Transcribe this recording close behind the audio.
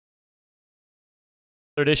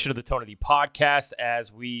edition of the Tony D podcast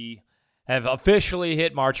as we have officially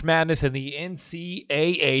hit March Madness and the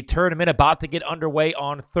NCAA tournament about to get underway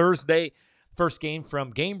on Thursday. First game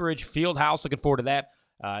from Gainbridge Fieldhouse. Looking forward to that.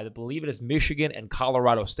 I believe it is Michigan and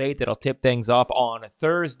Colorado State that'll tip things off on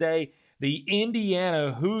Thursday. The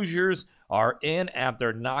Indiana Hoosiers are in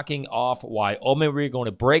after knocking off Wyoming. We're going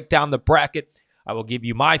to break down the bracket. I will give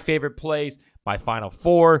you my favorite plays, my Final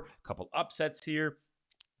Four, a couple upsets here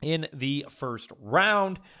in the first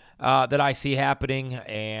round that I see happening,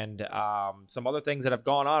 and some other things that have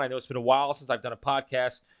gone on. I know it's been a while since I've done a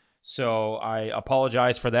podcast, so I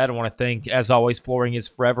apologize for that. I want to thank, as always, Flooring is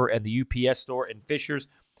Forever and the UPS store in Fishers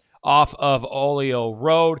off of Oleo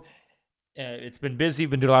Road. It's been busy.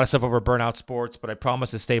 Been doing a lot of stuff over at Burnout Sports, but I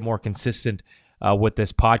promise to stay more consistent with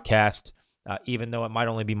this podcast, even though it might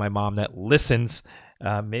only be my mom that listens.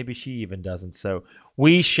 Maybe she even doesn't. So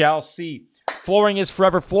we shall see. Flooring is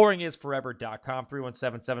Forever. FlooringIsForever.com.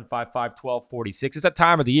 317-755-1246. It's that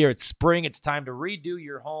time of the year. It's spring. It's time to redo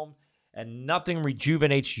your home, and nothing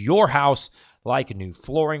rejuvenates your house like new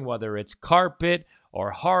flooring, whether it's carpet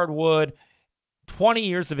or hardwood. 20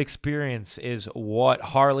 years of experience is what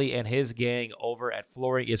Harley and his gang over at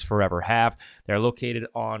Flooring is Forever have. They're located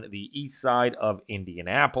on the east side of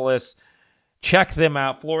Indianapolis. Check them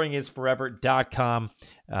out, flooringisforever.com.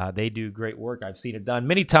 They do great work. I've seen it done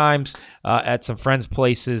many times at some friends'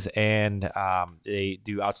 places, and they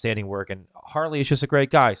do outstanding work. And Harley is just a great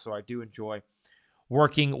guy, so I do enjoy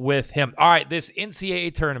working with him. All right, this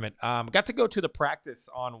NCAA tournament. Got to go to the practice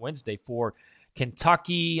on Wednesday for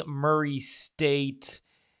Kentucky, Murray State,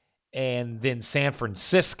 and then San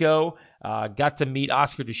Francisco. Got to meet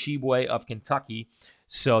Oscar Tshiebwe of Kentucky,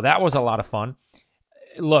 so that was a lot of fun.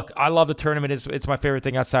 Look, I love the tournament. It's my favorite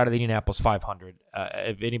thing outside of the Indianapolis 500.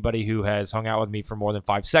 If anybody who has hung out with me for more than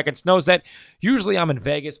 5 seconds knows that, usually I'm in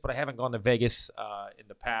Vegas, but I haven't gone to Vegas in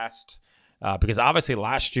the past because obviously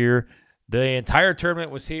last year the entire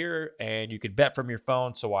tournament was here and you could bet from your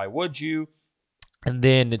phone, so why would you? And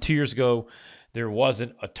then 2 years ago, there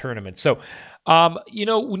wasn't a tournament. So,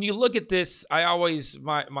 when you look at this, I always,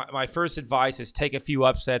 my first advice is take a few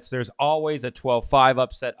upsets. There's always a 12-5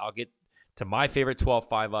 upset. I'll get to my favorite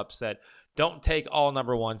 12-5 upset. Don't take all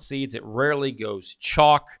number one seeds. It rarely goes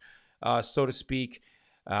chalk, so to speak.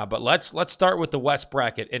 But let's start with the West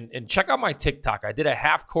bracket. And check out my TikTok. I did a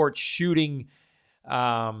half-court shooting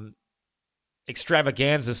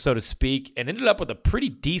extravaganza, so to speak, and ended up with a pretty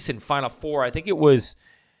decent Final Four. I think it was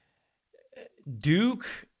Duke,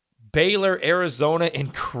 Baylor, Arizona,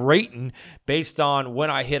 and Creighton based on when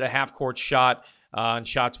I hit a half-court shot on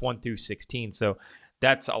shots 1 through 16. So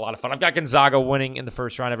that's a lot of fun. I've got Gonzaga winning in the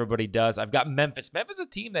first round. Everybody does. I've got Memphis. Memphis is a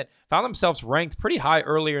team that found themselves ranked pretty high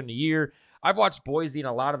earlier in the year. I've watched Boise and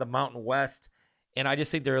a lot of the Mountain West, and I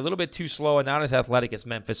just think they're a little bit too slow and not as athletic as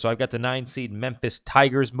Memphis. So I've got the 9 seed Memphis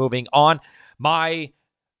Tigers moving on. My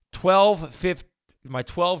 12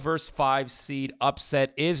 versus 5 seed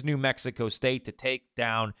upset is New Mexico State to take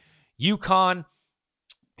down UConn.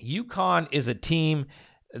 UConn is a team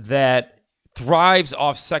that thrives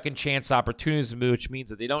off second chance opportunities, which means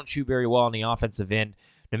that they don't shoot very well on the offensive end.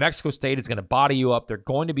 New Mexico State is going to body you up. They're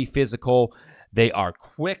going to be physical. They are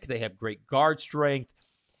quick. They have great guard strength,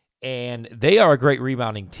 and they are a great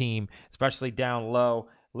rebounding team, especially down low.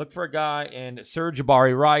 Look for a guy in Serge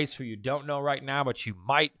Jabari Rice, who you don't know right now, but you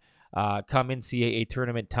might come NCAA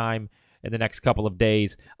tournament time in the next couple of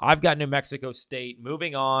days. I've got New Mexico State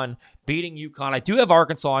moving on, beating UConn. I do have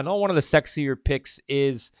Arkansas. I know one of the sexier picks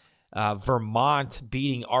is Vermont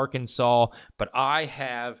beating Arkansas, but I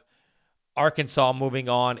have Arkansas moving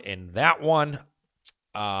on in that one.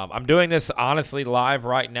 I'm doing this honestly live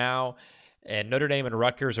right now, and Notre Dame and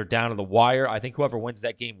Rutgers are down to the wire. I think whoever wins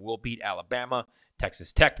that game will beat Alabama.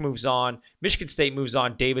 Texas Tech moves on. Michigan State moves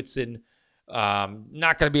on. Davidson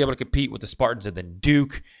not going to be able to compete with the Spartans, and then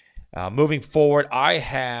Duke. Moving forward, I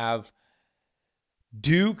have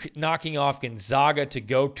Duke knocking off Gonzaga to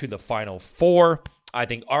go to the Final Four. I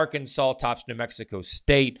think Arkansas tops New Mexico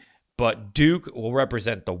State, but Duke will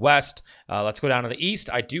represent the West. Let's go down to the East.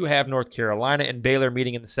 I do have North Carolina and Baylor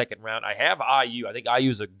meeting in the second round. I have IU. I think IU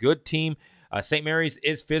is a good team. St. Mary's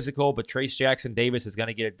is physical, but Trace Jackson Davis is going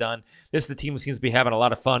to get it done. This is the team who seems to be having a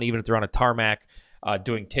lot of fun, even if they're on a tarmac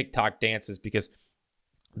doing TikTok dances, because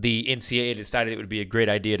the NCAA decided it would be a great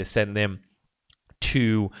idea to send them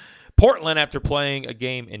to Portland after playing a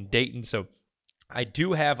game in Dayton. So I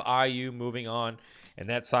do have IU moving on. And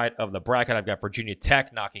that side of the bracket, I've got Virginia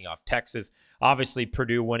Tech knocking off Texas. Obviously,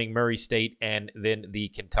 Purdue winning Murray State, and then the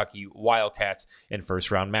Kentucky Wildcats in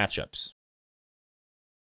first-round matchups.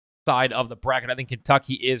 side of the bracket. I think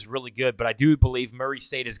Kentucky is really good, but I do believe Murray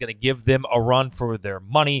State is going to give them a run for their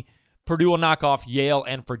money. Purdue will knock off Yale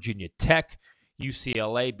and Virginia Tech.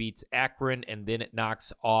 UCLA beats Akron, and then it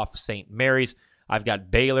knocks off St. Mary's. I've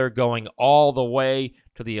got Baylor going all the way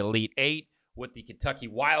to the Elite Eight with the Kentucky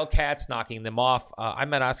Wildcats knocking them off. I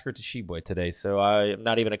met Oscar Tshiebwe today, so I'm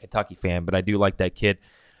not even a Kentucky fan, but I do like that kid.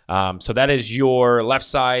 So that is your left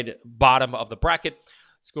side bottom of the bracket.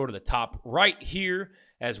 Let's go to the top right here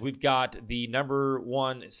as we've got the number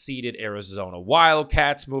 1 seeded Arizona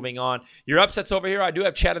Wildcats moving on. Your upsets over here, I do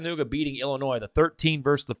have Chattanooga beating Illinois, the 13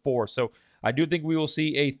 versus the 4. So I do think we will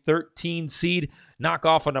see a 13 seed knock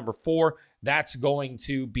off on number 4. That's going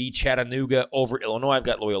to be Chattanooga over Illinois. I've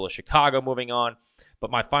got Loyola Chicago moving on.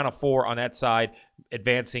 But my final 4 on that side,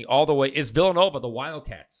 advancing all the way, is Villanova, the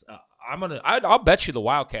Wildcats. I'll bet you the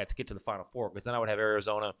Wildcats get to the final 4 because then I would have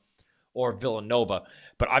Arizona or Villanova.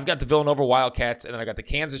 But I've got the Villanova Wildcats, and then I got the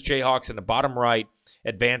Kansas Jayhawks in the bottom right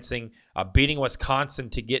advancing, beating Wisconsin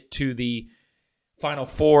to get to the Final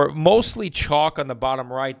 4. Mostly chalk on the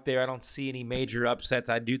bottom right there. I don't see any major upsets.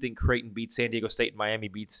 I do think Creighton beats San Diego State and Miami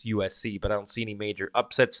beats USC, but I don't see any major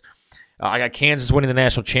upsets. I got Kansas winning the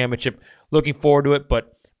national championship. Looking forward to it.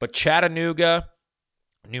 But Chattanooga,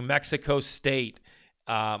 New Mexico State,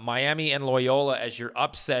 Miami and Loyola as your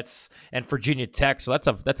upsets, and Virginia Tech. So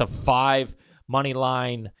that's a 5 money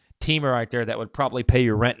line teamer right there that would probably pay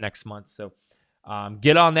your rent next month. So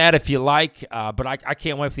get on that if you like. But I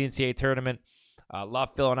can't wait for the NCAA tournament. Love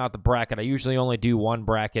filling out the bracket. I usually only do one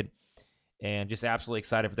bracket, and just absolutely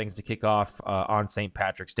excited for things to kick off on St.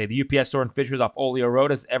 Patrick's Day. The UPS store in Fishers off Oleo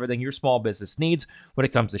Road has everything your small business needs when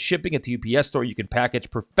it comes to shipping. At the UPS store, you can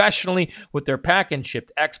package professionally with their pack and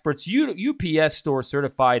shipped experts. UPS store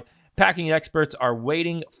certified packing experts are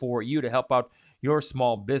waiting for you to help out your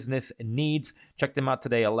small business needs. Check them out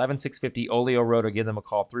today, 11650 Oleo Road, or give them a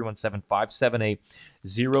call,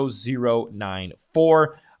 317-578-0094.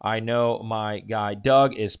 I know my guy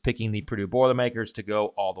Doug is picking the Purdue Boilermakers to go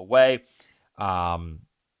all the way.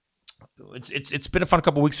 It's been a fun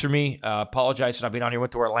couple weeks for me. Apologize for not being on here.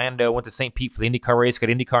 Went to Orlando, went to St. Pete for the IndyCar race. Got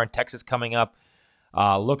IndyCar in Texas coming up.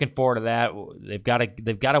 Looking forward to that.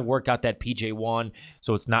 They've got to work out that PJ1,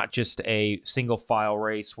 so it's not just a single file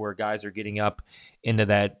race where guys are getting up into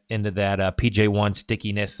that PJ1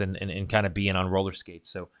 stickiness and kind of being on roller skates.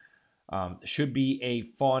 So should be a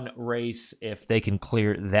fun race if they can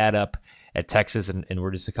clear that up at Texas, and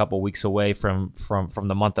we're just a couple weeks away from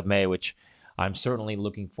the month of May, which I'm certainly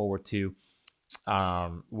looking forward to.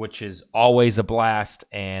 Which is always a blast,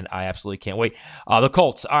 and I absolutely can't wait. The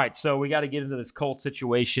Colts. All right, so we got to get into this Colts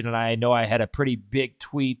situation, and I know I had a pretty big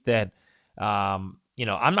tweet that, I'm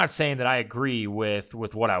not saying that I agree with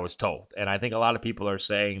what I was told, and I think a lot of people are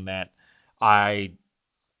saying that I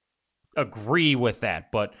agree with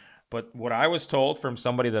that, but what I was told from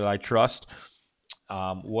somebody that I trust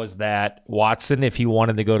was that Watson, if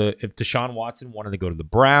Deshaun Watson wanted to go to the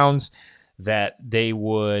Browns, that they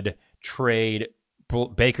would trade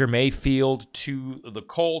Baker Mayfield to the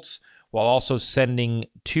Colts while also sending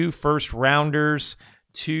 2 first-rounders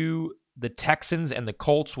to the Texans, and the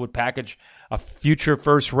Colts would package a future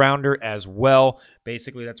first-rounder as well.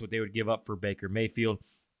 Basically, that's what they would give up for Baker Mayfield.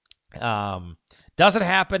 Does it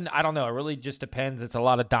happen? I don't know. It really just depends. It's a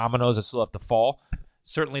lot of dominoes that still have to fall.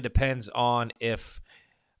 Certainly depends on if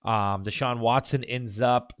Deshaun Watson ends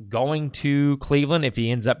up going to Cleveland. If he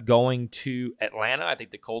ends up going to Atlanta, I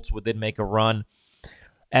think the Colts would then make a run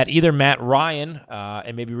at either Matt Ryan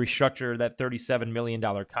and maybe restructure that $37 million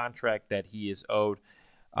contract that he is owed.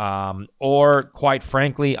 Or, quite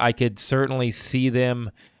frankly, I could certainly see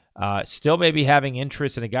them still maybe having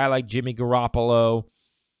interest in a guy like Jimmy Garoppolo.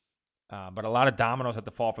 But a lot of dominoes have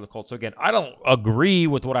to fall for the Colts. So, again, I don't agree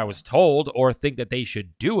with what I was told or think that they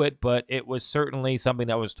should do it, but it was certainly something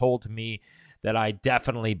that was told to me that I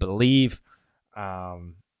definitely believe.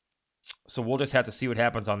 So we'll just have to see what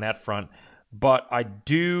happens on that front. But I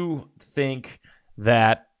do think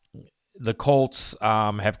that the Colts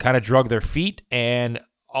have kind of drug their feet, and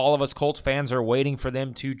all of us Colts fans are waiting for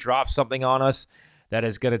them to drop something on us that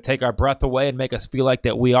is going to take our breath away and make us feel like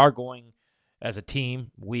that we are going as a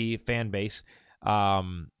team, we fan base,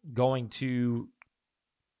 going to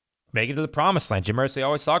make it to the promised land. Jim Irsay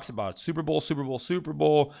always talks about Super Bowl, Super Bowl, Super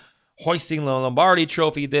Bowl, hoisting the Lombardi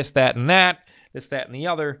trophy, this, that, and the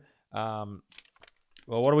other. Well,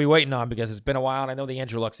 what are we waiting on? Because it's been a while, and I know the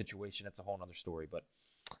Andrew Luck situation, that's a whole other story. But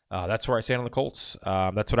that's where I stand on the Colts.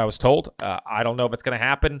 That's what I was told. I don't know if it's going to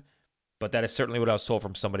happen, but that is certainly what I was told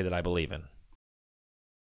from somebody that I believe in.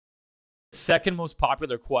 second most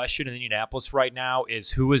popular question in Indianapolis right now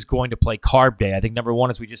is who is going to play Carb Day. I think number one,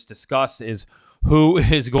 as we just discussed, is who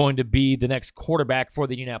is going to be the next quarterback for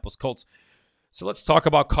the Indianapolis Colts. So let's talk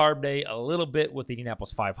about Carb Day a little bit with the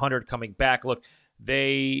Indianapolis 500 coming back. Look,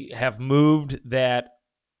 they have moved that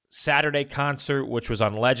Saturday concert, which was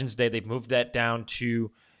on Legends Day. They've moved that down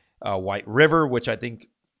to White River, which I think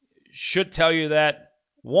should tell you that,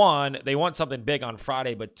 one, they want something big on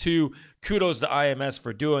Friday, but two, kudos to IMS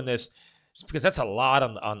for doing this, just because that's a lot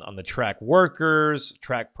on the track workers,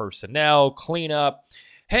 track personnel, cleanup.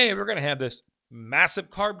 Hey, we're going to have this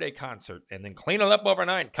massive Carb Day concert and then clean it up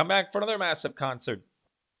overnight, come back for another massive concert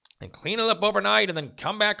and clean it up overnight and then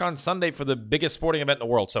come back on Sunday for the biggest sporting event in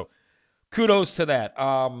the world. So kudos to that.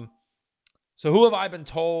 So who have I been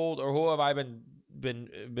told, or who have I been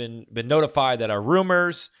notified that are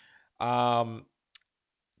rumors?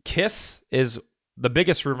 Kiss is the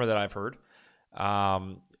biggest rumor that I've heard.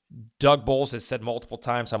 Doug Bowles has said multiple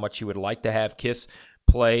times how much he would like to have Kiss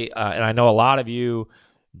play. And I know a lot of you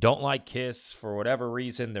don't like Kiss for whatever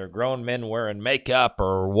reason. They're grown men wearing makeup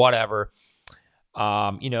or whatever.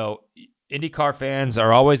 IndyCar fans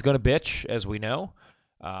are always going to bitch, as we know.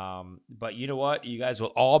 But you know what? You guys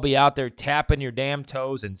will all be out there tapping your damn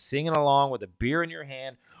toes and singing along with a beer in your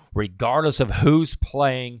hand, regardless of who's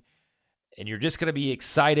playing. And you're just going to be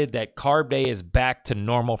excited that Carb Day is back to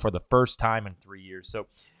normal for the first time in 3 years. So,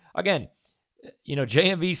 again,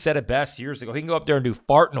 JMV said it best years ago. He can go up there and do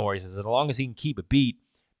fart noises. As long as he can keep a beat,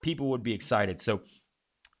 people would be excited. So,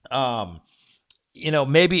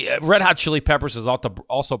 maybe Red Hot Chili Peppers is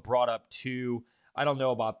also brought up too. I don't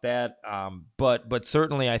know about that. But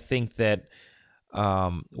certainly I think that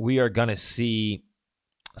we are going to see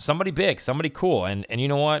somebody big, somebody cool. And you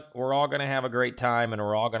know what? We're all going to have a great time, and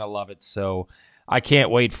we're all going to love it. So I can't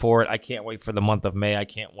wait for it. I can't wait for the month of May. I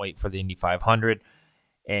can't wait for the Indy 500.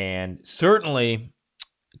 And certainly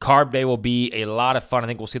Carb Day will be a lot of fun. I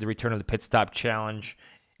think we'll see the return of the Pit Stop Challenge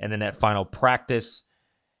and then that final practice.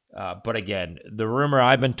 But again, the rumor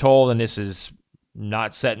I've been told, and this is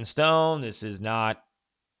not set in stone, this is not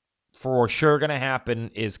for sure going to happen,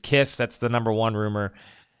 is Kiss. That's the number one rumor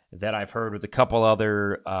that I've heard, with a couple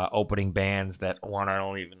other opening bands that one I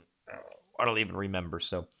don't even remember.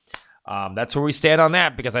 So that's where we stand on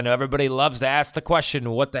that, because I know everybody loves to ask the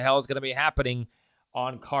question, what the hell is going to be happening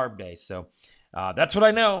on Carb Day? So that's what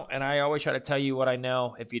I know, and I always try to tell you what I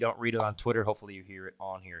know. If you don't read it on Twitter, hopefully you hear it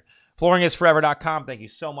on here. FlooringIsForever.com. Thank you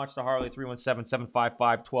so much to Harley,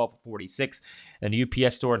 317-755-1246, and the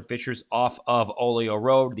UPS store in Fishers off of Oleo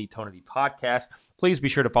Road, the Tony D Podcast. Please be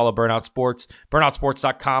sure to follow Burnout Sports,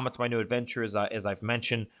 burnoutsports.com. It's my new adventure, as I've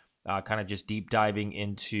mentioned, kind of just deep diving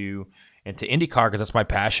into IndyCar, because that's my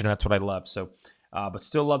passion and that's what I love. So, but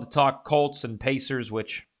still love to talk Colts and Pacers,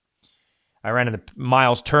 which I ran into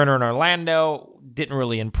Miles Turner in Orlando. Didn't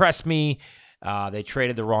really impress me. They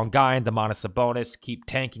traded the wrong guy in Domantas Sabonis. Keep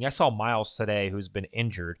tanking. I saw Miles today, who's been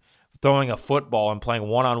injured, throwing a football and playing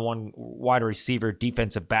one-on-one wide receiver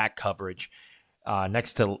defensive back coverage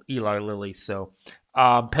next to Eli Lilly. So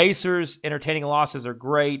Pacers, entertaining losses are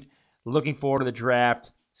great. Looking forward to the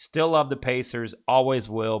draft. Still love the Pacers. Always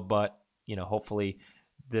will. But, hopefully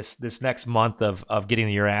this next month of getting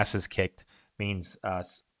your asses kicked means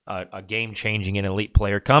a game-changing and elite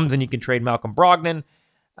player comes, and you can trade Malcolm Brogdon,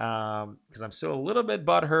 because I'm still a little bit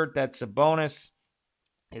butthurt that Sabonis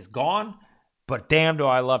is gone, but damn do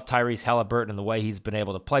I love Tyrese Halliburton and the way he's been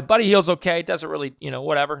able to play. Buddy Hield's okay. Doesn't really,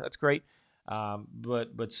 whatever. That's great.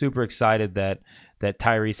 But super excited that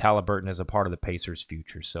Tyrese Halliburton is a part of the Pacers'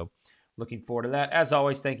 future. So looking forward to that. As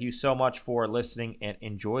always, thank you so much for listening, and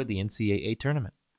enjoy the NCAA tournament.